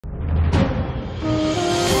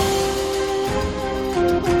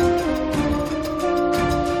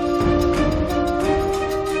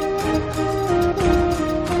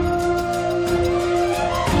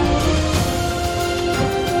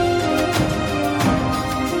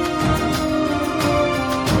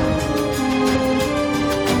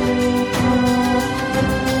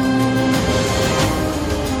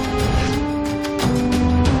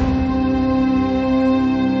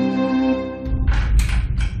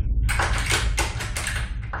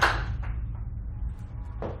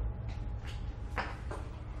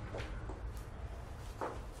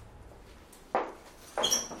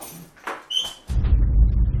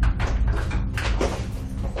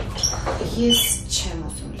Ես չեմ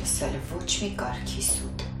ուզում լսել ոչ մի կարգի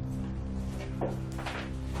սուտ։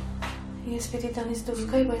 Ես պիտի տանից դուրս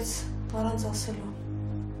գայի, բայց առանց ասելու։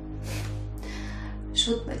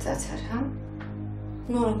 Շուտ մեծացար, հա։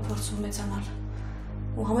 Նոր եմ փորձում մեծանալ։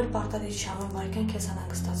 Ու համել պարտադիր չի ամեն վայրկյան քեզ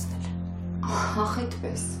անհանգստացնել։ Ահ,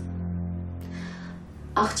 այդպես։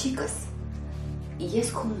 Աղջիկս, ես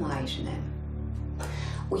քո մայրն եմ։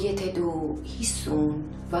 Ու եթե դու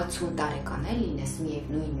 50-60 տարեկան լինես,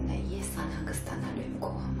 միևնույնն է, ես անհանգստանալու եմ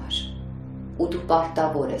քո համար։ Ու դու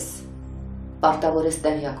պարտավոր ես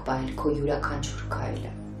տեղյակ պահել քո յուրաքանչյուր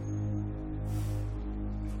քայլը։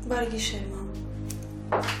 Բարի գիշեր, մամ։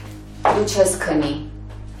 Դու չես քնի։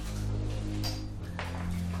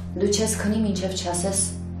 Դու չես քնի, մինչև չասես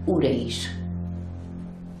ուր էիր։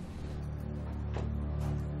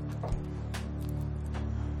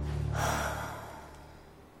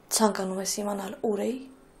 Ցանկանում ես իմանալ ուր էի,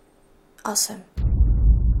 ասեմ։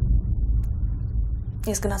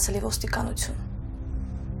 Ես գնացել եմ ոստիկանություն,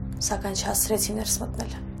 սակայն չհասցրեցի ներս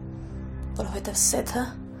մտնել, որովհետև Սեթը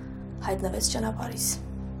հայտնվեց ճանապարհիս։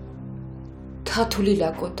 Թաթուլի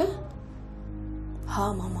լակոտը։ Հա,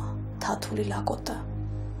 մամա, թաթուլի լակոտը։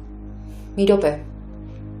 Մի րոպե,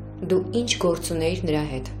 դու ինչ գործ ունեիր նրա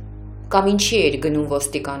հետ, կամ ինչի էիր գնում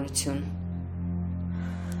ոստիկանություն։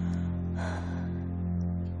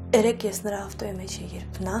 Երեկ ես նրա ավտոյի մեջ էի,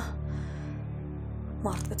 երբ նա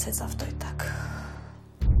մարդ գցեց ավտոյի տակ։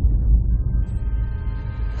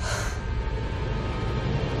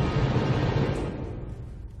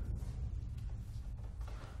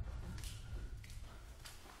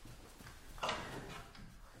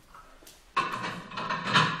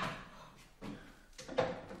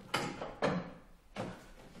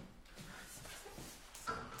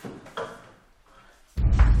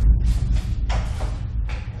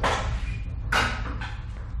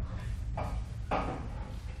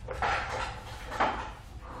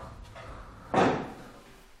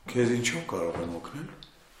 Քեզ ինչու կարող եմ օգնել,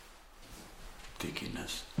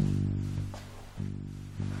 տիկինս։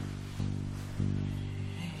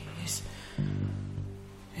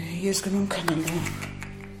 Ես գնում քնելու։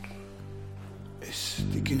 Այս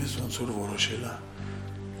տիկինս ոնց որ որոշել է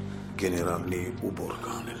գեներալի ուբոր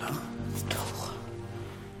կանել, հա։ Թող։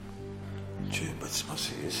 Չէ, բայց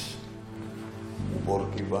մասի ես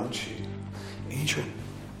ուբորկի բան չի։ Ինչ է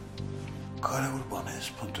կարևոր բան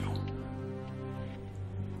ես փնտրում։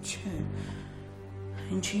 Չէ,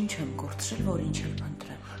 ինչ եմ գործել, որ ինչ էլ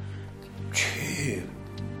փնտրեմ։ Չէ,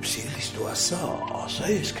 սիրելիս դու ասա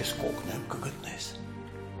ես քեզ կօգնեմ, կգտնես։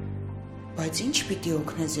 Բայց ինչ պիտի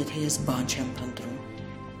օգնես, եթե ես բան չեմ փնտրում։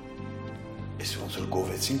 Ես ոնց որ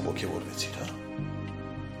գովեցինք, ոգևորվեցիր, հա։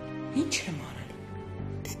 Ինչ եմ արել։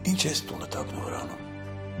 Ինչ ես տունը տակնու վրանում։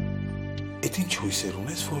 Էդ ինչ հույսեր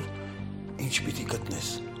ունես, որ ինչ պիտի գտնես։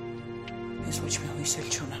 Ես ոչ մի հույս էլ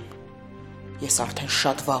չունեմ։ Ես արդեն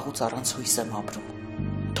շատ վաղուց առանց հույս եմ ապրում։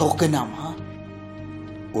 Թող գնամ, հա։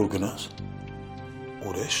 Ուր գնաս։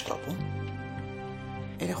 Ուր ես շտապում։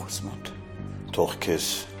 Երեխուս մոտ։ Թող քեզ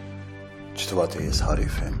չթվա թե ես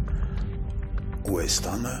հարիվ եմ ու այս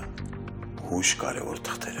տանը հույս կարևոր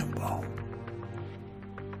թղթեր եմ բահում։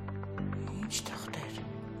 Ինչ թղթեր։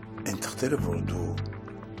 Այն թղթերը, որ դու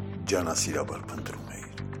ջանասիրաբար փնտրում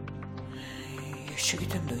էիր։ Ես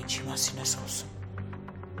չգիտեմ դու ինչի մասին ես խոսում։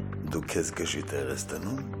 Դու քեզ գժի տեղ ես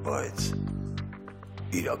տնում, բայց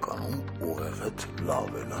իրականում ուղեղդ լավ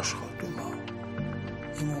էլ աշխատում է։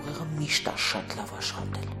 Իմ ուղեղը միշտ է շատ լավ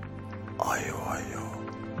աշխատել։ Այո,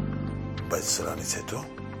 բայց սրանից հետո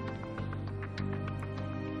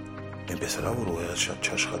այնպես հրա որ ուղեղդ շատ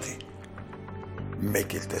չաշխատի։ Մեկ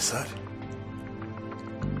էլ տեսար,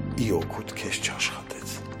 ի օգուտ քեզ չաշխատեց։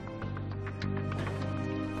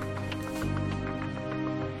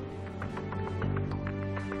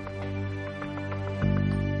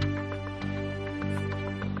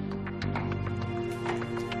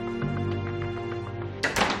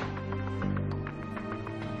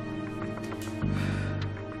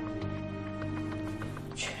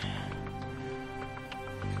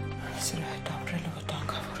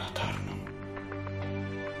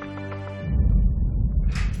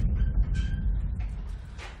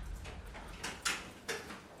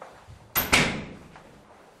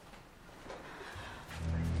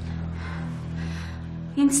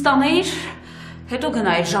 Ինձ տանեիր, հետո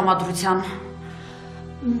գնայիր ժամադրության։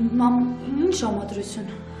 Մամ, ինչ ժամադրություն։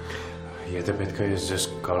 Եթե պետք է ես ձեզ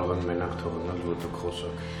կարող եմ մենակ թողնել, որ դուք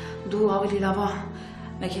խոսակ։ Դու ավելի լավ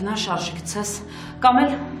մեքենան շարժի գցես, կամ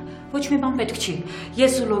էլ ոչ մի բան պետք չի։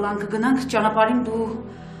 Ես ու Լոլան կգնանք ճանապարհին, դու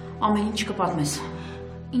ամեն ինչ կպատմես։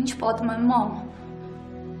 Ինչ պատմեմ, մամ։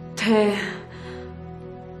 Թե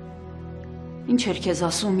ինչ էր քեզ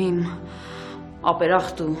ասում իմ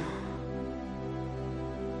ապերախտ ու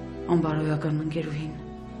անբարոյական ընկերուհին։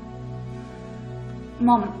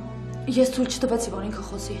 Մամ, ես թույլ չտվեցի, որ ինքը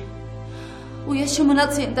խոսի։ Ու ես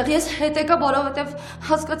չմնացի այնտեղ, ես հետ եկա, որովհետև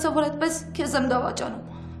հասկացա, որ այդպես քեզ եմ դավաճանում։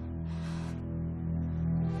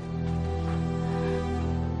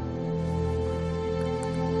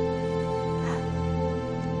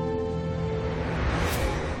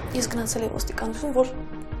 Ես գնացել եմ ոստիկանություն, որ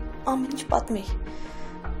ամեն ինչ պատմի։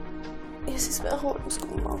 Ես իսվեղ որ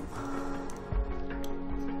զգում եմ։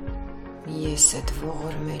 Ես այդ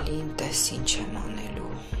ողորմելին տես ինչ եմ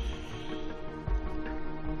անելու։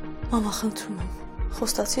 Մամա, խնդրում եմ,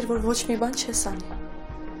 խոստացիր, որ ոչ մի բան չես անի։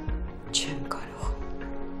 Չեմ կարող։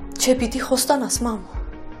 Չէ, պիտի խոստանաս, մամ։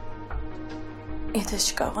 Եթե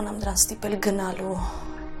չկարողանամ դրան ստիպել գնալու,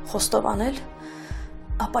 խոստովանել,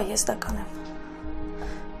 ապա ես դա կանեմ։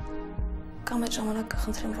 Կամ այդ ժամանակ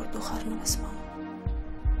կխնդրեմ, որ դու խառնվես, մամ։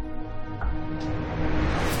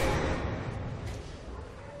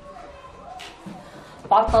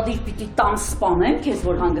 Պարտադիր պիտի տան սպանեմ քեզ,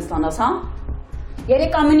 որ հանգստանաս, հա?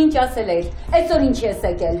 Երեք ամեն ինչ ասել էր, այսօր ինչ ես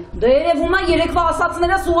եկել։ Դե երևում է երեկվա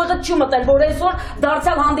ասածներս ուղեղդ չի մտել, որ այսօր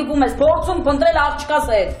դարձյալ հանդիպում ես, փորձում փնտրել աղջկաս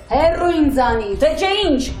հետ։ Հերրու ինձանից։ Դե չէ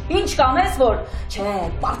ինչ կանես որ։ Չէ,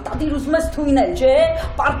 պարտադիր ուզում ես թույնել, չէ։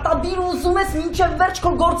 Պարտադիր ուզում ես մինչև վերջ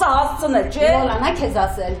քո գործը հասցնել, չէ։ Լոլանա քեզ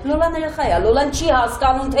ասել։ Լոլան երեխա է, Լոլան չի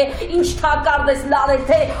հասկանում, թե ինչ թակարդ ես լարել,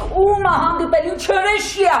 թե ում է հանդիպել, ինչ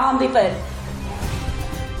հրեշի է հանդիպել։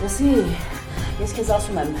 Լսի, ես քեզ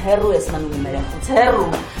ասում եմ, հերրու ես մնում իմ երեխուց,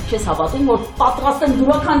 հերրու։ Չես հավատում, որ պատրաստ եմ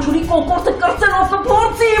դուրաքանչյուրի կոկորտը կրծել ոսը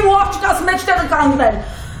փորձիմ ու աղջկաս մեջտեղը կանգնել։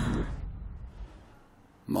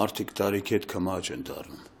 Մարդիկ տարիքի հետ կմաճ են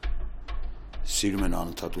դառնում։ Սիրում են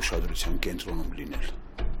անընդհատ ուշադրության կենտրոնում լինել։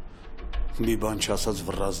 Մի բան չասած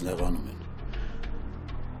վռազ նեղանում են։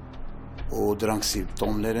 Ու դրանք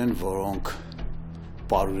սիմպտոմներ են, որոնք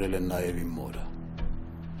պարուրել են նաև իմ մորը։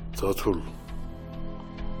 Թաթուլ,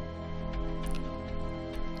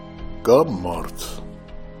 կա մարդ,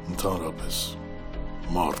 ընդհանրապես,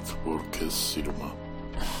 մարդ, որ քեզ սիրում է։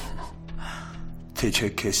 Թե չէ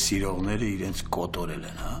քեզ սիրողները իրենց կոտորել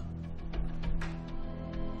են, հա?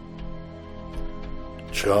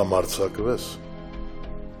 Չհամարձակվես,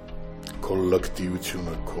 քո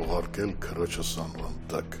լկտիությունը քողարկել քրոջս անվան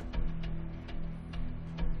տակ։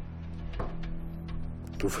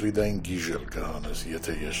 Դու Ֆրիդային գիժել կհանես,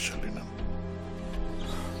 եթե ես չլինեմ։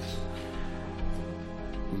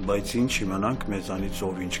 Բայց ինչ իմանանք մեզանից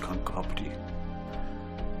ով ինչքան կապրի։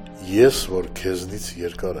 Ես, որ քեզնից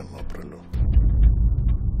երկար եմ ապրելու։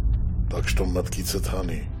 Так что մտքիցդ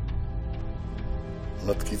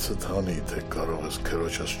հանի, թե կարող ես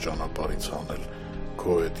քրոջս ճանապարհից հանել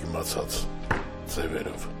քո հետ իմացած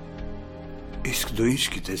ձևերով։ Իսկ դու ինչ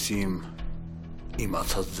գիտես իմ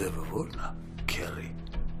իմացած ձևը ո՞րն է, քերի։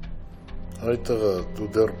 Այդտեղը դու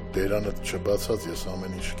դեռ բերանդ չբացած ես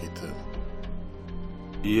ամեն ինչ գիտեմ։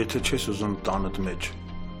 Եթե չես ուզում տանդ մեջ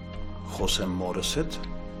խոսեմ մորս հետ,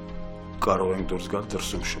 կարող ենք դուրս գալ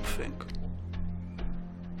դրսում շփվենք։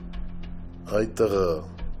 Այդտեղը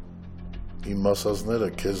իմ ասածները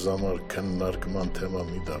քեզ համար քննարկման թեմա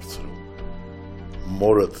մի դարձրու։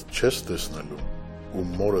 Մորդ չես տեսնելու ու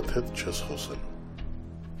մորդ հետ չես խոսելու։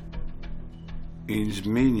 Ինձ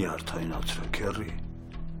մի նյարդայնացրու, քերի։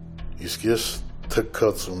 Իսկ ես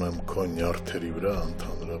թքած ունեմ քո նյարդերի վրա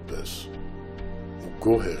ընդհանրապես։ Ու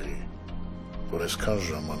գոհ եղի, որ այսքան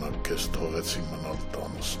ժամանակ քեզ թողեցի մնալ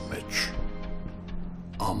տանս մեջ։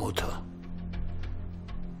 Ամոթա,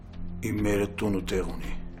 իմ մերը տուն ու տեղ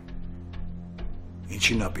ունի,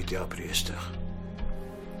 ինչի նա պիտի ապրի էստեղ։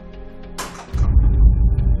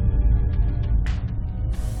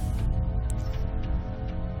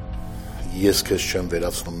 Ես քեզ չեմ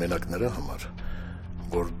վերացնում մենակ նրա համար,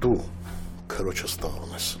 որ դու քրոջս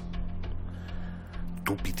տղան ես։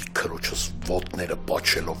 Դու պիտի քրոջս ոտները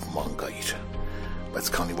պաչելով ման գայիր, բայց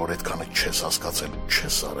քանի որ այդքանը չես հասկացել ու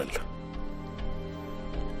չես արել,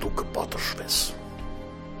 դու կպատժվես։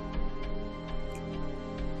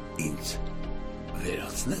 Ինձ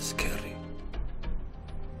վերացնես, քերի։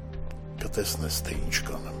 Կտեսնես, թե ինչ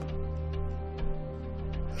կանեմ։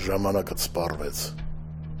 Ժամանակդ սպառվեց։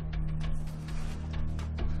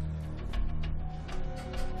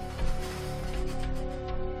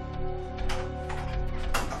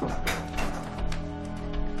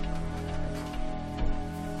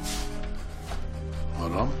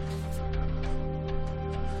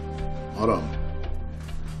 Արամ,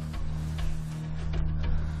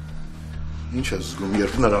 ինչ ես զգում,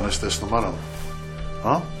 երբ նրան ես տեսնում, Արամ,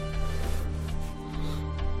 հա?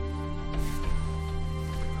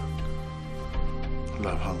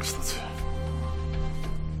 Լավ, հանգստացի։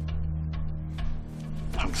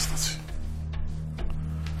 Հանգստացի։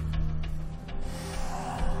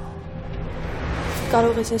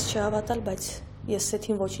 Կարող ես ինձ չհավատալ, բայց ես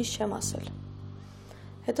Սեթին ոչինչ չեմ ասել։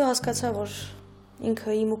 Հետո հասկացա, որ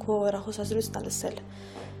ինքը իմ ու քո հեռախոսազրույցն է լսել,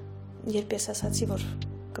 երբ ես ասացի, որ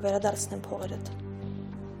կվերադարձնեմ փողերդ։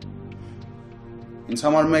 Ինձ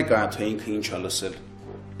համար մեկ է, թե ինքը ինչ է լսել։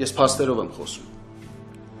 Ես փաստերով եմ խոսում։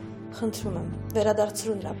 Խնդրում եմ,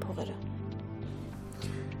 վերադարձրու նրա փողերը։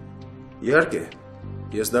 Իհարկե,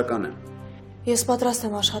 ես դա կանեմ։ Ես պատրաստ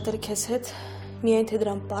եմ աշխատել քեզ հետ, միայն թե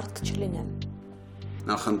դրան պարտք չլինեմ։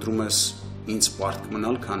 Նախընտրում ես ինձ պարտք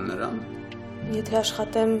մնալ, քան նրան։ Եթե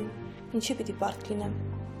աշխատեմ, ինչի պիտի պարտք լինեմ։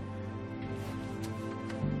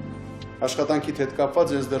 Աշխատանքիդ հետ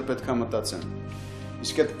կապված ես դեռ պետք է մտածեմ։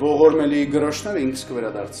 Իսկ այդ ողորմելի գրոշները ինքս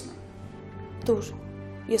կվերադարձնեմ։ Դուր,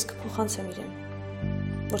 ես կփոխանցեմ իրեն,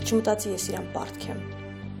 որ չմտածի ես իրան պարտք եմ,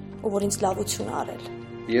 ու որ ինձ լավություն է արել։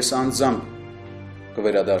 Ես անձամբ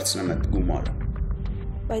կվերադարձնեմ այդ գումարը։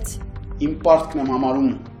 Բայց իմ պարտքն եմ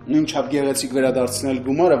համարում նույնչափ գեղեցիկ վերադարձնել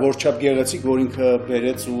գումարը, որչափ գեղեցիկ, որ ինքը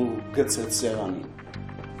բերեց ու գցեց սեղանին։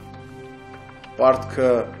 Պարտքը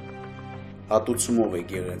հատուցումով է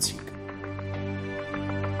գեղեցիկ։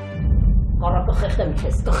 Արա կխեղտեմ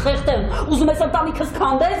քեզ, կխեղտեմ։ Ուզում ես ընտանիքս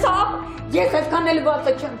քանդես, հա? Ես այդքան էլ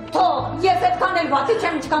վատը չեմ։ Թող, ես այդքան էլ վատը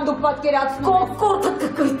չեմ, ինչքան դուք պատկերացնում եք։ Կորտը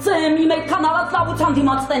կկրծեմ, իմ այդքան արած լավության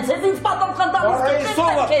դիմաց տենց ես ինձ պատասխան տալիս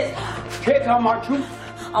կխեղտեմ քեզ։ Քեզ համաչում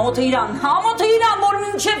Ամոթը իրան, որ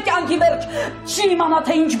մինչև կյանքի վերջ չի իմանա,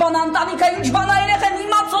 թե ինչ բան ընտանիքը, ինչ բան երեխան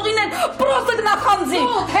իմացողին են, պրոստը գնախանձի։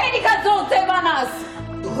 Հերիքա ծող տևանաս։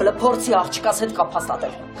 Դու հələ փորձի աղջկաս հետ կապ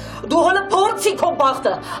հաստատել։ Դու հələ փորձի քո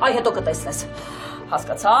բախտը, այ հետո կտեսնես։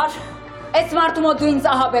 Հասկացար։ Այս մարդու մոտ դու ինձ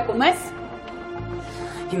ահաբեկում ես։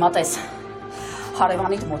 Հիմա տես,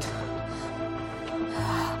 հարևանիդ մոտ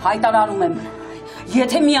հայտարարում եմ,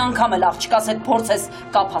 եթե մի անգամ էլ աղջկաս հետ փորձես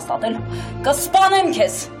կապ հաստատել, կսպանեմ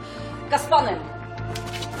քեզ, կսպանեմ։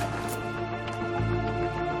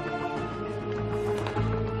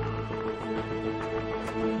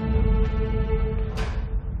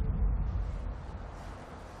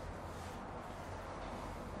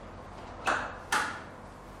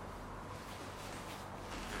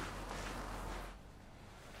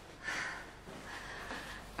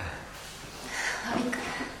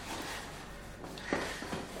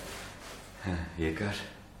 Եկար։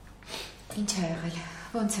 Ինչ է եղել,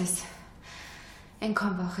 ոնց ես,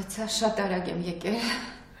 ենքան վախեցա, շատ արագ եմ եկել։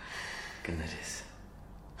 Կներես։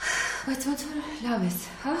 Բայց ոնց որ լավ ես,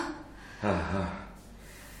 հա? Հա,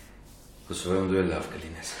 հուսով եմ դու էլ լավ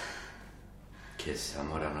կլինես, քեզ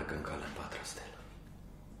համար անակնկալ եմ պատրաստել։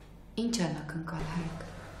 Ինչ անակնկալ, Հայկ։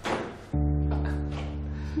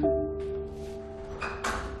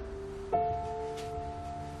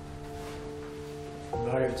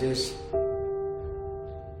 Բարև ձեզ։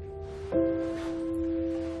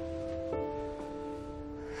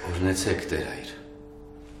 Օրհնեցեք Տեր հայր։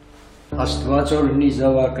 Աստված օրհնի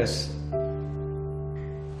զավակս։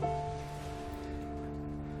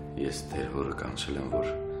 Ես Տեր հորը կանչել եմ, որ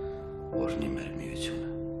օրհնի մեր միությունը։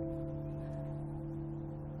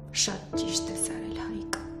 Շատ ճիշտ ես արել,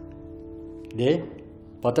 Հայկ։ Դե,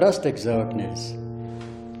 պատրաստ եք զավակներս։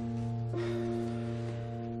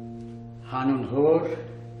 Հանուն Հոր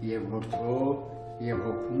եւ Որդու եւ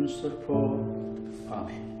Հոգուն Սրբո,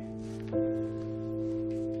 ամեն։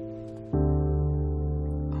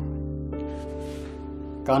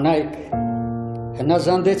 Կանայք,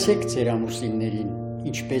 հնազանդեցեք ձեր ամուսիններին,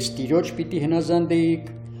 ինչպես Տիրոջ պիտի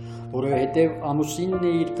հնազանդեիք, որովհետև ամուսինն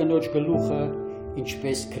է իր կնոջ գլուխը,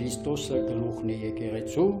 ինչպես Քրիստոսը գլուխն է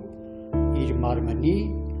եկեղեցու, իր մարմնի,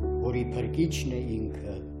 որի փրկիչն է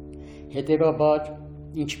ինքը։ Հետևաբար,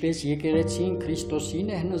 ինչպես եկեղեցին Քրիստոսին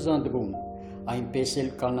է հնազանդվում, այնպես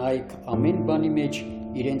էլ կանայք ամեն բանի մեջ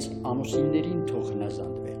իրենց ամուսիններին թող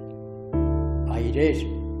հնազանդվեն։ Այրեր,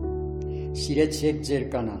 սիրեցեք ձեր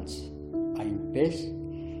կանանց, այնպես,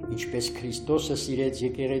 ինչպես Քրիստոսը սիրեց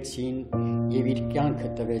եկեղեցին և իր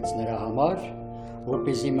կյանքը տվեց նրա համար,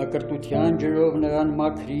 որպեսզի մկրտության ջրով նրան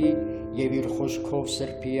մաքրի և իր խոսքով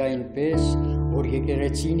սրբի այնպես, որ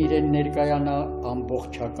եկեղեցին իրեն ներկայանա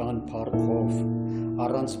ամբողջական փառքով,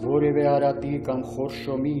 առանց որևէ արատի կամ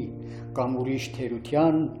խորշոմի կամ ուրիշ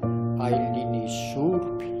թերության, այլ լինի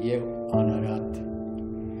սուրբ և անարատ։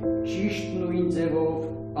 Ճիշտ նույն ձևով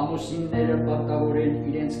ամուսինները պարտավոր են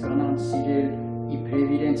իրենց կանանց սիրել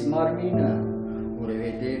իբրև իրենց մարմինը,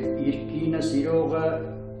 որովհետև իր կինը սիրողը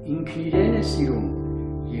ինքն իրեն է սիրում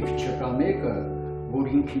և չկա մեկը, որ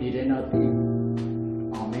ինքն իրեն ատի։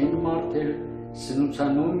 Ամեն մարդ էլ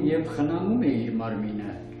սնուցանում և խնամում է իր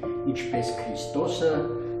մարմինը, ինչպես Քրիստոսը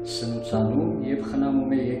սնուցանում և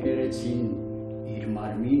խնամում է եկեղեցին իր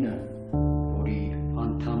մարմինը։ մարմինը, որի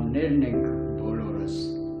անդամներն ենք բոլորս։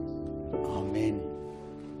 Ամեն։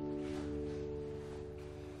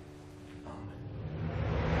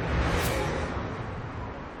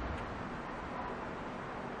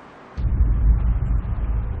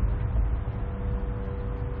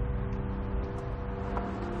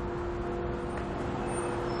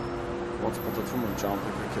 Ոնց մտածում եմ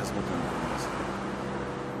ճամփեքը քեզ մոտ եմ։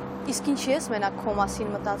 Իսկ ինչի ես մենակ քո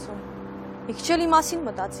մասին մտածում։ Մի քիչ էլ իմ մասին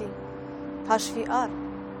մտածի։ Հաշվի առ,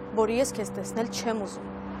 որի ես քեզ տեսնել չեմ ուզում։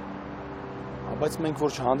 Բայց մենք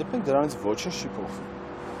որ չհանդիպենք, դրանից ոչինչ չի փոխվի։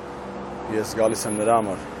 Ես գալիս եմ նրա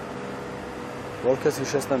համար, որ քեզ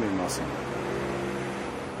հիշեցնեմ իմ մասին։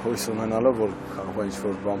 Հույս ունենալով, որ կարող է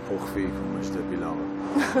ինչ-որ բան փոխվի քո մեջ դեպի լավը։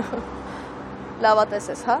 Լավատես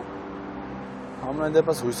ես, հա։ Համենայն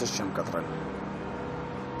դեպս հույսս չեմ կտրել։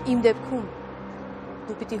 Իմ դեպքում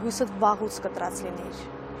դու պիտի հույսդ վաղուց կտրած լինեիր։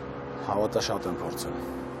 Հավատա շատ եմ փորձել,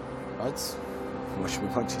 բայց ոչ մի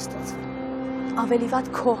բան չի ստացվել։ Ավելի վատ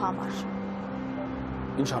քո համար։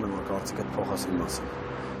 Ինչ անեմ, որ կարծիքդ փոխես իմ մասին։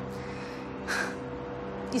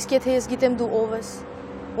 Իսկ եթե ես գիտեմ դու ով ես,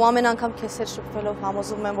 ու ամեն անգամ քեզ հետ շփվելով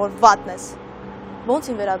համոզվում եմ, որ վատն ես, ո՞նց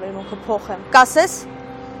իմ վերաբերմունքը փոխեմ։ Կասես։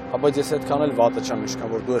 Բայց ես այդքան էլ վատը չեմ, ինչքան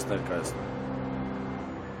որ դու ես ներկայացնում։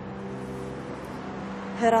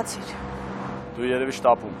 Հեռացիր։ Դու երևի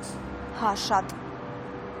շտապում ես։ Հա, շատ։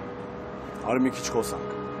 Արի մի քիչ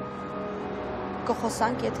խոսանք։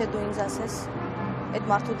 Կխոսանք, եթե դու ինձ ասես, այդ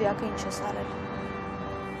մարդու դիակը ինչ ես արել։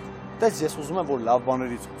 Տես, ես ուզում եմ, որ լավ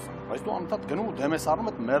բաներից խոսանք, բայց դու անընդհատ գնում ու դեմ ես առնում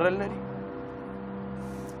այդ մեռելների։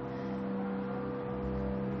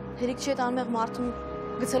 Հերիք չի այդ անմեղ մարդուն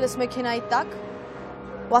գցել ես մեքենայի տակ,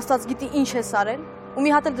 ու Աստված գիտի ինչ ես արել, ու մի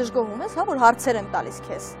հատ էլ դժգոհում ես, հա, որ հարցեր եմ տալիս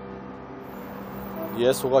քեզ։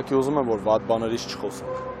 Ես ուղղակի ուզում եմ, որ վատ բաներից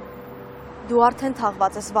չխոսենք։ Դու արդեն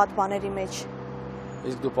թաղված ես վատ բաների մեջ։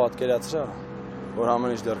 Իսկ դու պատկերացրա, որ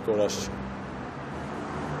ամեն ինչ դեռ կորած չի։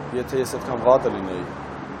 Եթե ես այդքան վատը լինեի,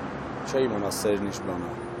 չէի իմանա սերն ինչ բան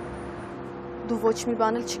է։ Դու ոչ մի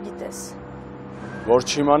բան էլ չգիտես։ Որ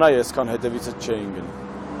չիմանայի, այսքան հետևիցդ չէին գնա։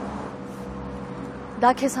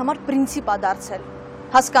 Դա քեզ համար պրինցիպ է դարձել։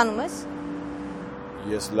 Հասկանում ես։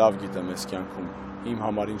 Ես լավ գիտեմ այս կյանքում, իմ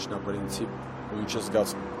համար ինչն է պրինցիպ ու ինչ է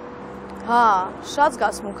զգացում։ Հա, շատ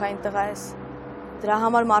զգացմունքային տղա ես։ Դրա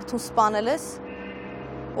համար մարդուն սպանել ես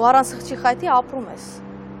ու առանց խղճի խայտի ապրում ես։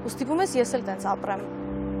 Ու ստիպում ես ես էլ տենց ապրեմ։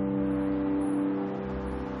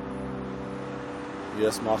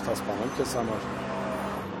 Ես մարդասպանեմ քեզ համար։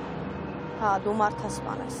 Հա, դու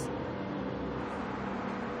մարդասպան ես։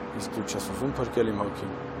 Իսկ դու չես ուզում փրկել իմ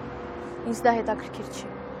հոգին։ Ինձ դա հետաքրքիր չի։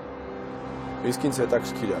 Իսկ ինձ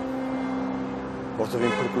հետաքրքիր է, որտեղ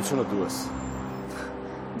իմ փրկությունը դու ես։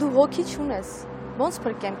 Դու հոգի չունես, ոնց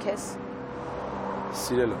փրկեմ քեզ։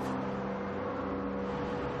 Սիրելով։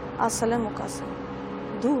 Ասել եմ ու կասեմ,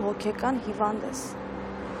 դու հոգեկան հիվանդ ես։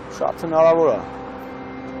 Շատ հնարավոր է,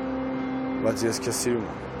 բայց ես քեզ սիրում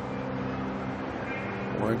եմ։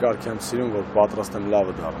 Ու հանկարծ եմ սիրում, որ պատրաստ եմ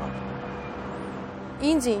լավը դառնալ։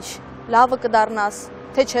 Ինձ ինչ, լավը կդառնաս,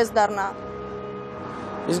 թե չես դառնա։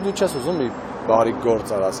 Իսկ դու չես ուզում մի բարի գործ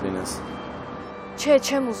արած լինես։ Չէ,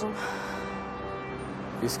 չեմ ուզում։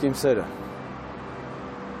 Իսկ իմ սերը։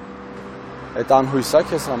 Այդ անհույս է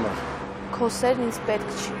քեզ համար։ Քո սերն ինձ պետք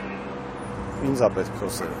չի։ Ինձ է պետք քո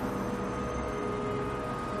սերը։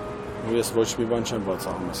 Ու ես ոչ մի բան չեմ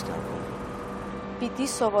բացառում այս կյանքում։ Պիտի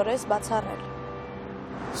սովորես բացառել։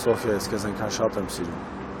 Սոֆիա, ես քեզ այնքան շատ եմ սիրում,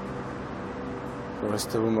 որ այս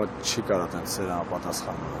թվում չի կարա տենց սերը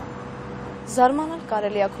ապատասխանել։ Զարմանալ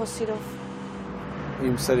կարելի է քո սիրով։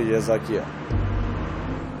 Իմ սերը եզակի է։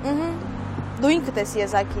 Դու ինքդ ես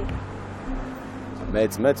եզակի։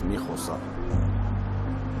 Մեծ մի խոսա։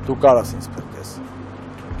 Դու կարաս ինձ փրկես։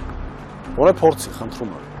 Որը փորձի,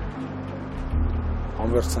 խնդրում եմ։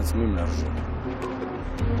 Անվերջ սենց մի մերժի։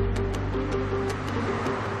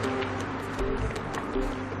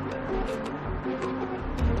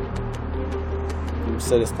 Իմ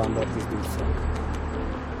սերը ստանդարտից դուրս է։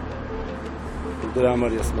 Դրա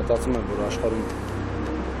համար ես մտածում եմ, որ աշխարհում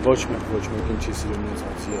ոչ մեկին չի սիրում ինձ,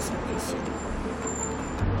 ոնց ես եմ քեզ սիրում։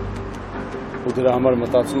 Ու դրա համար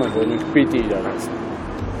մտածում եմ, որ մենք պիտի իրարացնենք։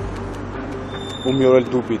 Ու մի օր էլ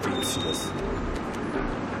դու պիտի ինձ սիրես։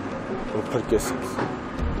 Որ փրկես ինձ։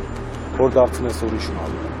 Որ դարձնես ուրիշ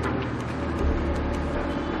մալը։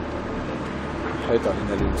 Այդ է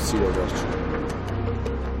լինելու իմ սիրո վերջը։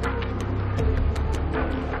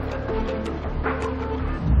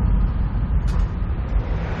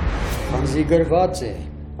 Քանզի գրված է,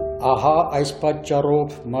 ահա այս պատճառով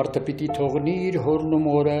մարդը պիտի թողնի իր հորն ու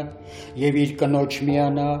մորը եւ իր կնոջ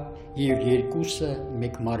միանա եւ երկուսը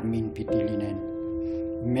մեկ մարմին պիտի լինեն։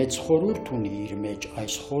 մեծ խորհուրդ ունի իր մեջ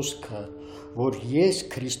այս խոսքը, որ ես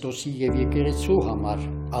Քրիստոսի եւ եկեղեցու համար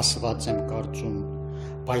ասված եմ կարծում,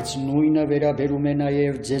 բայց նույնը վերաբերում է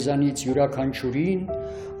նաեւ ձեզանից յուրաքանչյուրին,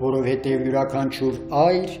 որովհետեւ յուրաքանչյուր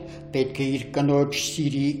այր պետք է իր կնոջ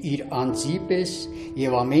սիրի իր անձի պես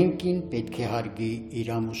եւ ամեն կին պետք է հարգի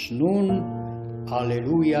իր ամուսնուն,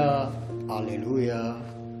 Ալելույա, Ալելույա,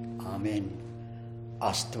 ամեն։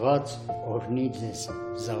 Աստված օրհնի ձեզ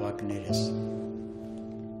զավակներս։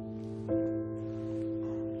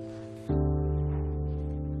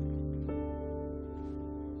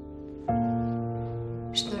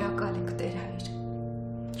 Շնորհակալ ենք Տեր հայր։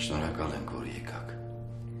 Շնորհակալ ենք, որ եկաք։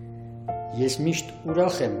 Ես միշտ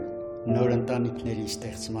ուրախ եմ նոր ընտանիքների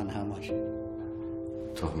ստեղծման համար։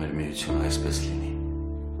 Թող մեր միությունը այսպես լինի։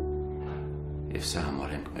 Եվ սա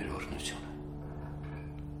համարենք մեր օրհնությունը։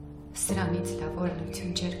 Սրանից լավ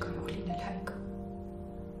օրհնություն չէր կարող լինել Հայկը։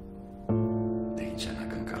 Դե ինչ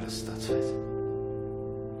անակնկալը ստացվեց։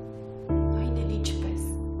 Այն էլ ինչպես։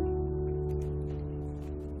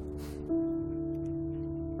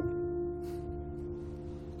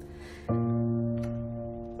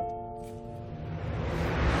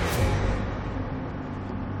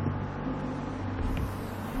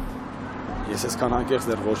 Ես այսքան անկեղծ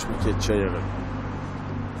դեռ ոչ մի կետ չի եղել։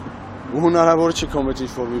 Ու հնարավոր չի քո մեջ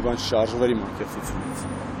ինչ-որ մի բան շարժվեր իմ անկեղծությունից։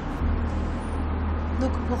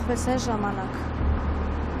 Դուք փոխվեց այն ժամանակ,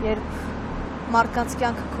 երբ մարդկանց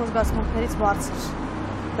կյանքը քո զգացմունքներից բարձր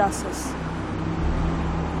դասես։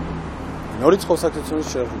 Նորից խոսակցությունից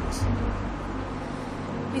շեղվում ես։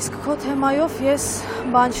 Իսկ քո թեմայով ես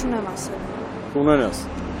բան չունեմ ասել։ Կունենաս։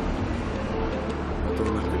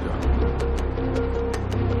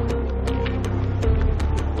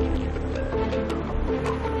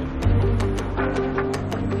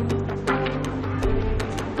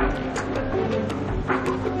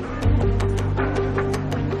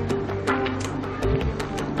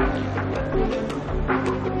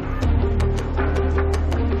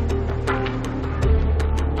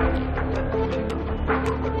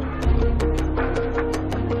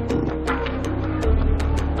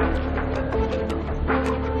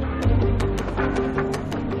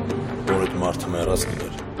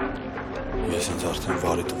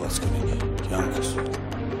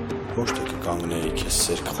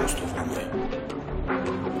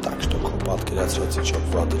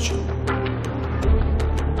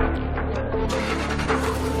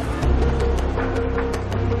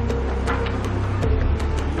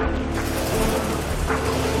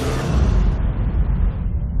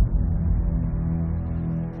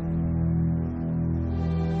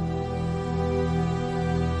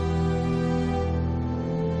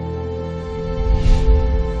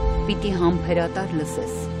 Պիտի համբերատար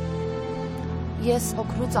լսես։ Ես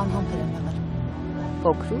օգրուց անհամբեր եմ եղել։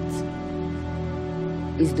 Փոքրուց։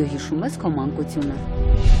 Իսկ դու հիշում ես քո մանկությունը։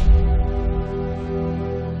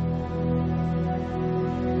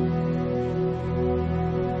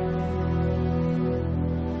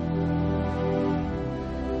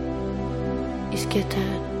 Իսկ եթե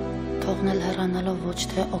թողնել հեռանալով ոչ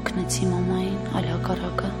թե օգնեցի մամային, այլ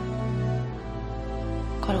հակառակը,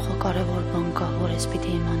 կարող է կարևոր բան կա, որ ես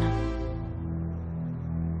պիտի իմանամ։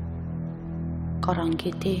 Կարան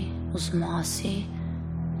գիտի, ուզում ասի,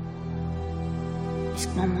 իսկ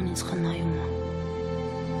մաման ինձ խնայում է։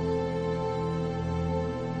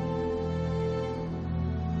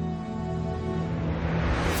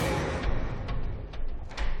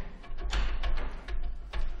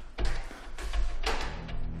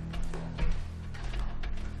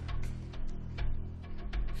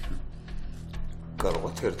 Կարող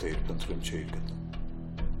է թերթը իր փնտրում չէիր գտնում։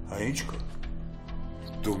 Հա ինչ կա։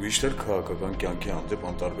 Դու միշտ էլ քաղաքական կյանքի հանդեպ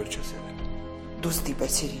անտարբեր չես եղել։ Դու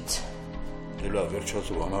ստիպեցիր ինձ։ Դե լավ,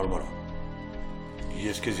 վերջացու անհարմար է։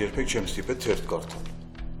 Ես քեզ երբեք չեմ ստիպել թերթ կարդալ։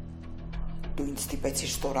 Դու ինձ ստիպեցիր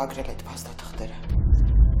ստորագրել այդ փաստաթղթերը։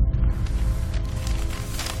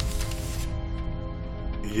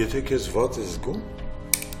 Եթե քեզ վատ ես զգում,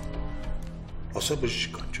 ասա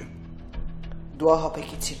բժշկան, չէ։ Դու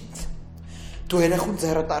ահաբեկեցիր ինձ։ Դու երեխուն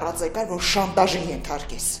ձեռը տարած եկար, որ շանտաժի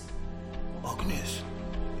ենթարկես։ Ագնես,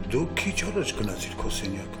 դու քիչ առաջ գնացիր քո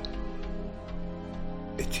սենյակ։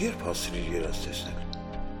 Էդ երբ հասրիր երազ տեսնել։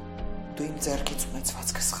 Դու իմ ձեռքից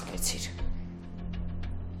ունեցվածքս խլեցիր։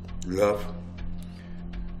 Լավ,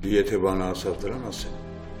 եթե բանը ասավ դրան ասեմ,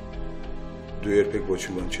 դու երբեք ոչ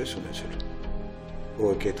մի բան չես ունեցել։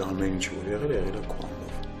 Ուղղակի այդ ամեն ինչ որ եղել է քո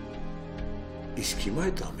անունով։ Իսկ հիմա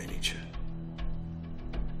այդ ամեն ինչը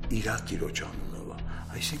իրա տիրոջ անունով է,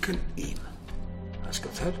 այսինքն իմ։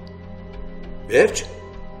 Հասկացար։ Վերջ։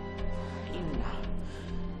 Իմն է։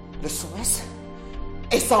 Լսում ես։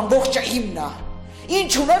 Այս ամբողջը իմն է։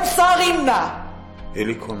 Ինչ ունեմ, սաղ իմն է։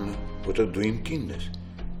 Էլի քոնն է, որտեղ դու իմ կինն ես։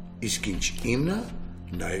 Իսկ ինչ իմն է,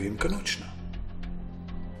 նաև իմ կնոջն է։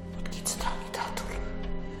 Մտքից դրանի Թաթուլ։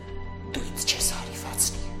 Դու ինձ չես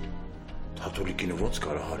հարիվացնի։ Թաթուլի կինը ոնց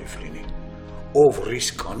կարա հարիվ լինի։ Ով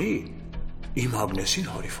ռիսկ անի, իմ Ագնեսին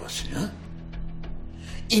հարիվացնի, հա։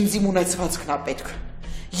 Ինձ իմ ունեցվածքն է պետք։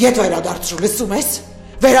 Ետ վերադարձրու, լսում ես։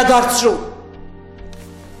 Վերադարձրու։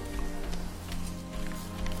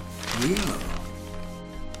 Իա։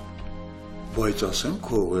 Բայց ասեմ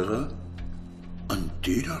քո ուղեղը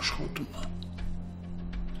ընտիր աշխատում է։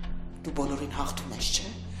 Դու բոլորին հաղթում ես, չէ՞։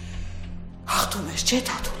 Հաղթում ես, չէ՞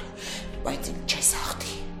 Թաթուլ, բայց ինձ չես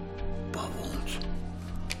հաղթի։ Բա ոնց։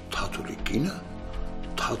 Թաթուլի կինը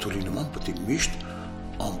Թաթուլի նման պետք է միշտ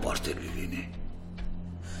անպարտելի լինի։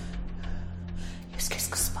 Ես քեզ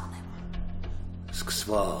կսպանեմ։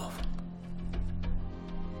 Սկսվավ։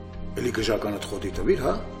 Էլի գժականդ խոդի տվիր,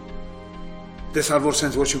 հա։ Տեսար, որ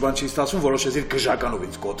սենց ոչ մի բան չի ստացվում, որոշեցիր գժականով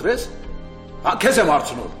ինձ կոտրես։ Հա, քեզ եմ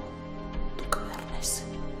հարցնում։ Դու կմեռնես։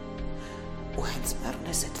 Ու հենց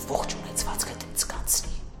մեռնես այդ ողջ ունեցվածքդ ինձ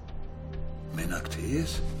կանցնի։ Մենակ թե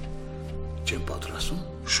ես չեմ պատրաստում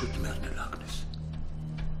շուտ մեռնել Ագնես։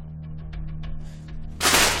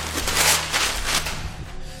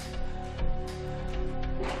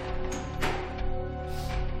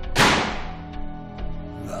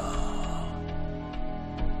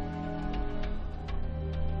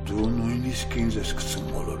 Դու նույնիսկ ինձ ես գցում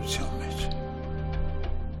մոլորության մեջ։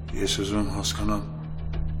 Ես ուզում եմ հասկանամ,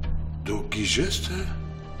 դու գիժես թե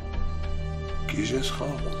գիժես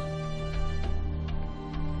խաղում։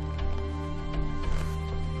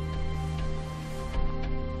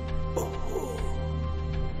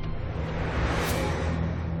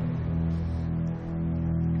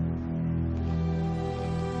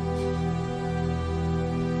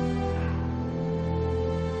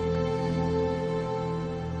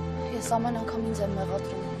 Ես ամեն անգամ ինձ եմ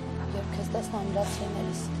մեղադրում, երբ քեզ տեսնեմ լաց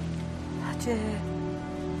լինելիս։ Չէ։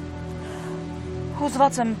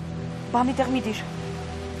 Հուզված եմ, բա մի տեղ մի դիր։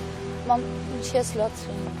 Մամ, ինչի ես լաց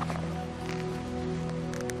լինում։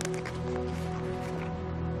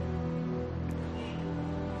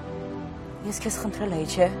 Ես քեզ խնդրել էի,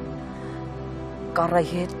 չէ՞։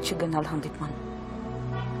 Կարայի հետ չգնալ հանդիպման։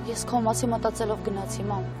 Ես քո մասի մտածելով գնացի,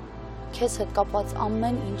 մամ։ Քեզ հետ կապված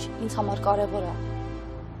ամեն ինչ ինձ համար կարևոր է։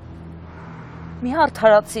 Մի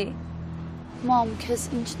արդարացի։ Մամ, քեզ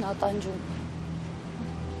ինչն է տանջում։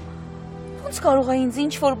 Ոնց կարող է ինձ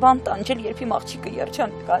ինչ-որ բան տանջել, երբ իմ աղջիկը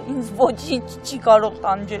երջանիկ է, ինձ ոչինչ չի կարող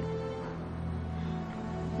տանջել։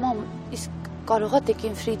 Մամ, իսկ կարող է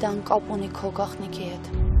տիկին Ֆրիդան կապ ունի քո գաղտնիքի հետ։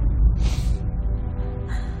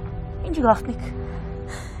 Ինչ գաղտնիք։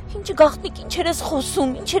 Ինչ գաղտնիք, ինչեր ես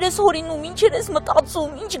խոսում, ինչեր ես հորինում, ինչեր ես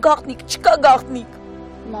մտածում, ինչ գաղտնիք, չկա գաղտնիք։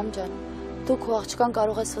 Մամ ջան, դու քո աղջկան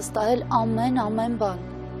կարող ես վստահել ամեն բան։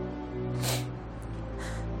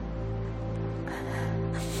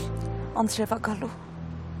 Անձրևա գալու։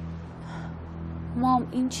 Մամ,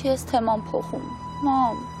 ինչի ես թեման փոխում։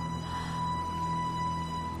 Մամ։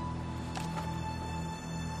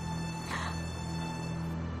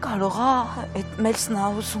 Կարող է այդ մելսն է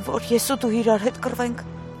ուզում, որ ես ու դու իրար հետ կռվենք։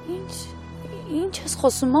 Ինչ ես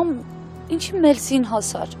խոսում, մամ, ինչի մելսին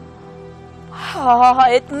հասար։ Հա,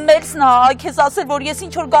 այդ մելսն է քեզ ասել, որ ես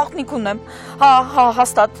ինչ-որ գաղտնիք ունեմ։ Հա,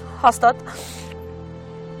 հաստատ։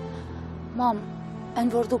 Մամ,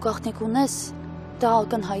 այն որ դու գաղտնիք ունես, դա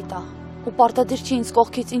ակնհայտ է, ու պարտադիր չի ինձ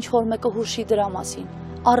կողքից ինչ-որ մեկը հուշի դրա մասին,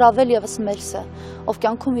 առավել ևս մելսը, ով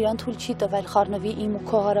կյանքում իրան թույլ չի տվել խառնվի իմ ու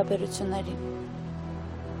քո հարաբերություններին։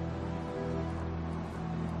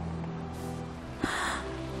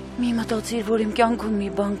 Մի մտածիր, որ իմ կյանքում մի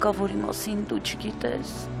բան կա, որի մասին դու չգիտես։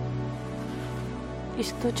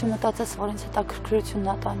 Իսկ դու չմտածես, որ ինձ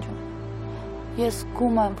հետաքրքրությունն է տանջում։ Ես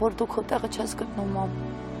զգում եմ, որ դու քո տեղը չես գտնում, մամ։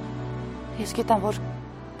 Ես գիտեմ, որ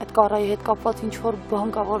այդ կարայի հետ կապված ինչ-որ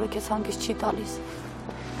բան կա, որը քեզ հանգիստ չի տալիս։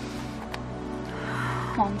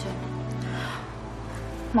 Մամ ջան։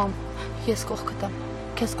 Մամ, ես կողքդ եմ։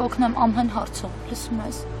 Քեզ կօգնեմ ամեն հարցում, լսում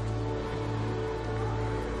ես։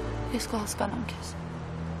 Ես կհասկանամ քեզ։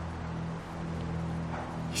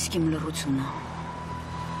 Իսկ իմ լռությունը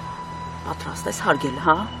պատրաստ ես հարգել,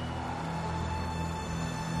 հա։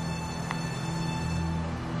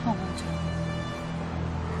 Մամ ջան։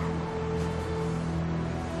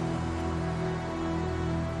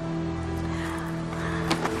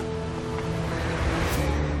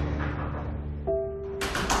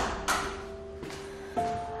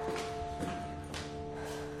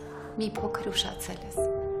 Մի փոքր ուշացել ես։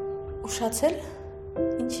 Ուշացել։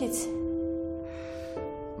 Ինչից։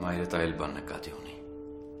 Մայրդ այլ բան նկատի ունի։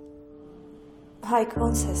 Հայկ,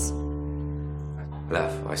 ոնց ես։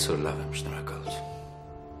 Լավ, այսօր լավ եմ, շնորհակալություն։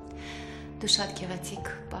 Դու շատ գեղեցիկ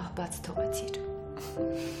պահ բաց թողեցիր։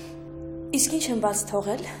 Իսկ ինչ եմ բաց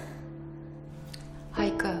թողել։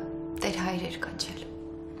 Հայկը տեր հայր էր կանչել։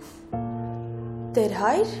 Տեր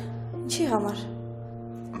հայր։ Ինչի համար։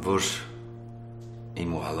 Որ իմ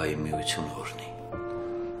ու հալայի միությունը օրնի։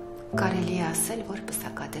 Կարելի է ասել, որ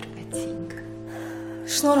պսակադրվեցինք։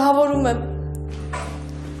 Շնորհավորում եմ։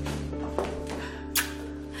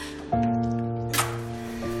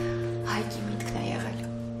 Հայկի միտքն է եղել։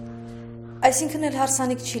 Այսինքն էլ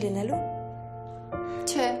հարսանիք չի լինելու։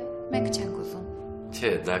 Չէ, մենք չենք ուզում։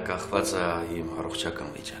 Չէ, դա կախված է իմ առողջական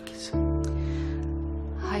վիճակից։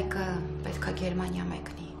 Հայկը պետքա Գերմանիա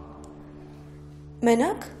մեկնի։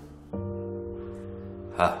 Մենակ։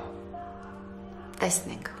 Հա։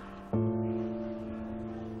 Տեսնենք։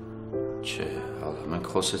 Չէ, հալա, մենք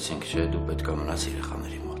խոսեցինք, չէ, դու պետք է մնաս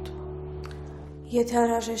երեխաների մոտ։ Եթե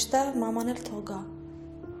անհրաժեշտ է, մաման էլ թող գա։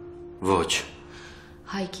 Ոչ։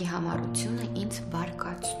 Հայկի համառությունը ինձ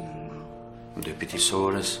բարկացնում է։ Դու պիտի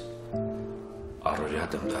սովորես առօրյա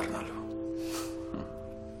դեմ դառնալու։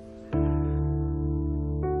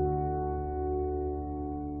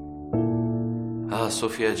 Հա,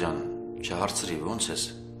 Սոֆիա ջան, չհարցրի, ոնց ես։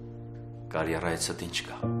 Կարիերայիցդ ինչ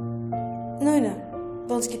կա։ Նույնը,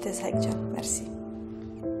 ոնց գիտես Հայկ ջան, մերսի։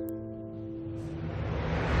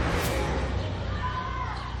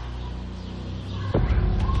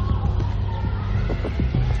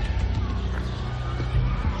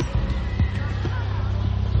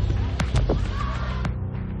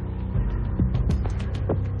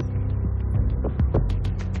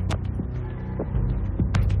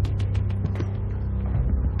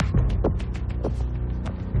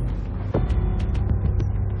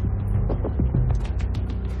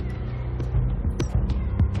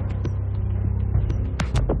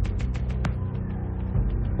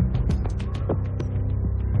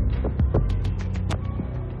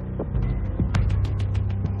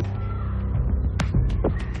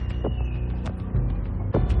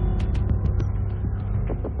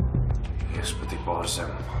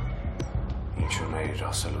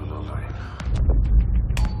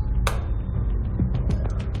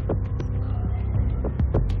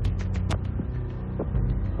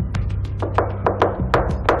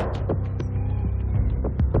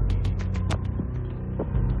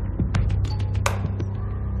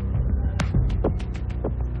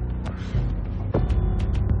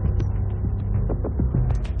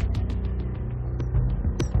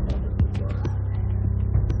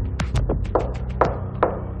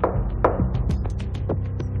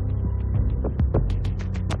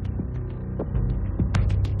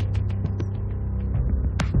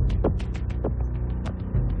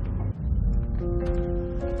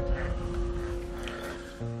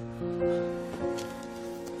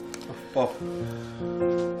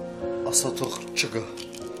 Ասաթող չգա,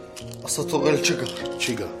 ասաթող էլ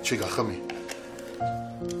չգա։ Չգա, խմի։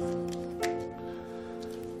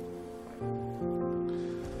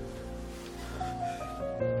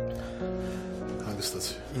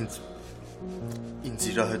 Հանգստացի։ Ինձ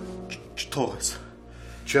իրա հետ չթողես։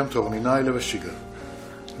 Չեմ թողնի, նա այլևս չի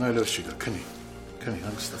գա, քնի,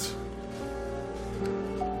 հանգստացի։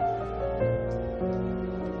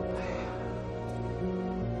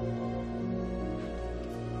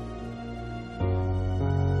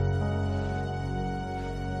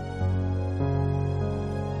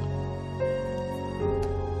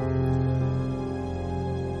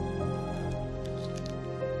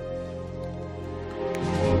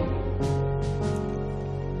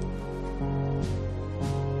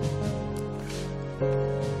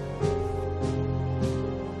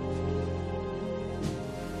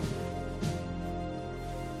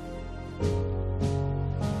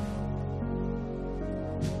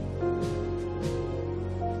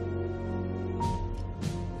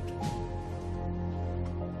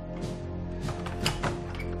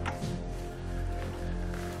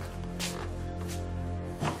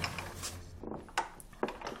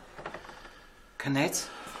 Քնեց։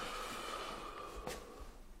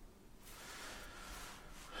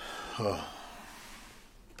 Հա։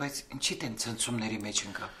 Բայց ինչի տեն ցնցումների մեջ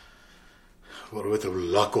ընկա։ Որովհետև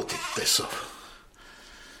լակոտիդ տեսավ։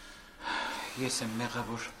 Ես եմ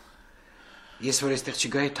մեղավոր։ Ես որ այստեղ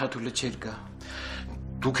չգայի, Թաթուլը չէր գա։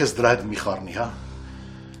 Դու քեզ դրա հետ մի խառնի, հա։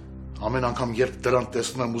 Ամեն անգամ երբ դրան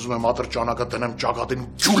տեսնում եմ, ուզում եմ ատրճանակը տնեմ ճակատին ու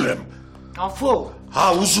ջուլեմ։ Անֆո։ Հա,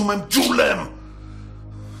 ուզում եմ ջուլեմ։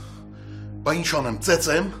 Բա ինչ անեմ,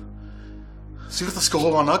 ծեծեմ, սիրտս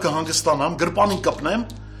կհովանա, կհանգստանամ, գրպանին կպնեմ,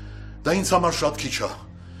 դա ինձ համար շատ քիչ է։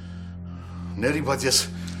 Ների, բայց ես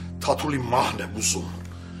Թաթուլի մահն եմ ուզում։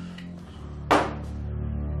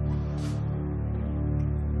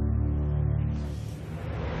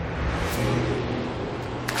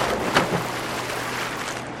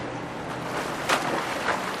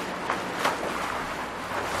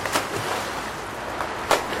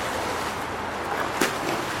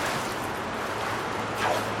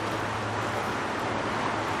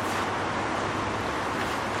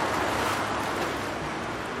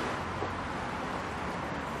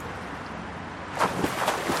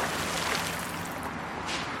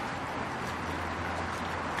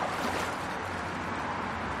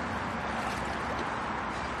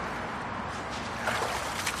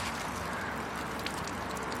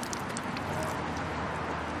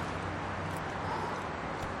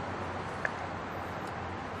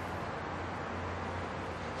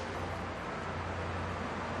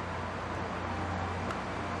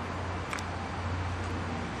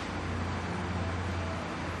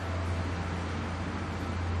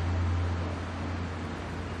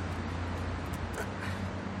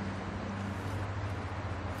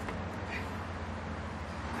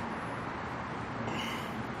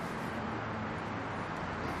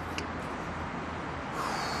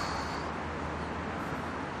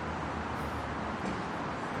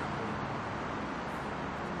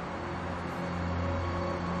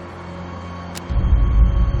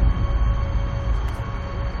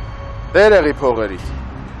 Դեր եղի փողերից։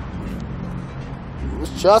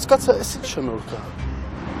 Չհասկացա, էս ինչ շնորհք է։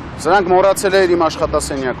 Սրանք մոռացել էր իմ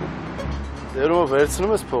աշխատասենյակում։ Դերումը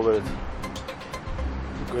վերցնում ես փողերդ։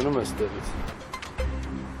 Գնում ես տեղից։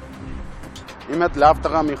 Իմ հետ լավ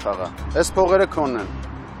տղա մի խաղա։ Այս փողերը քոնն են։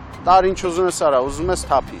 Տար ինչ ուզում ես արա, ուզում ես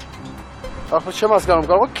թափի։ Ախր չեմ հասկանում,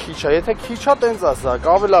 կարող է քիչ է, եթե քիչ է տենց ասա,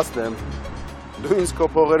 կավելացնեմ։ Դու ինձ քո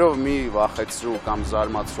փողերով մի վախեցրու կամ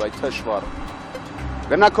զարմացրու այդ թշվառը։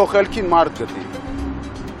 Գնա քո խելքին մարդ գտի։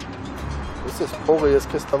 Ես փողը ես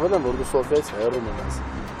քեզ տվել եմ, որ դու Սոֆիայից հեռու մնաս։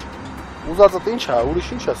 Ուզածդ ինչ է, ուրիշ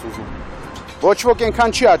ինչ ես ուզում։ Ոչ ոք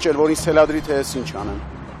այնքան չի աճել, որ ինձ թելադրի թե ես ինչ անեմ։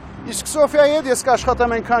 Իսկ Սոֆիայի հետ ես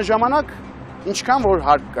կաշխատեմ այնքան ժամանակ, ինչքան որ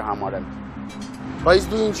հարկ կհամարեմ։ Բայց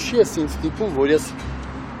դու ինչի ես ինձ դիպում, որ ես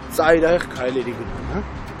ծայրահեղ քայլերի գնամ, հա։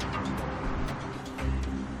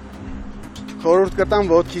 Խորհուրդ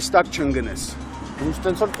կտամ ոտքիս տակ չընկնես։ Դու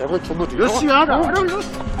տենց որ տեղը չմտի։ Լսի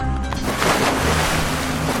արա,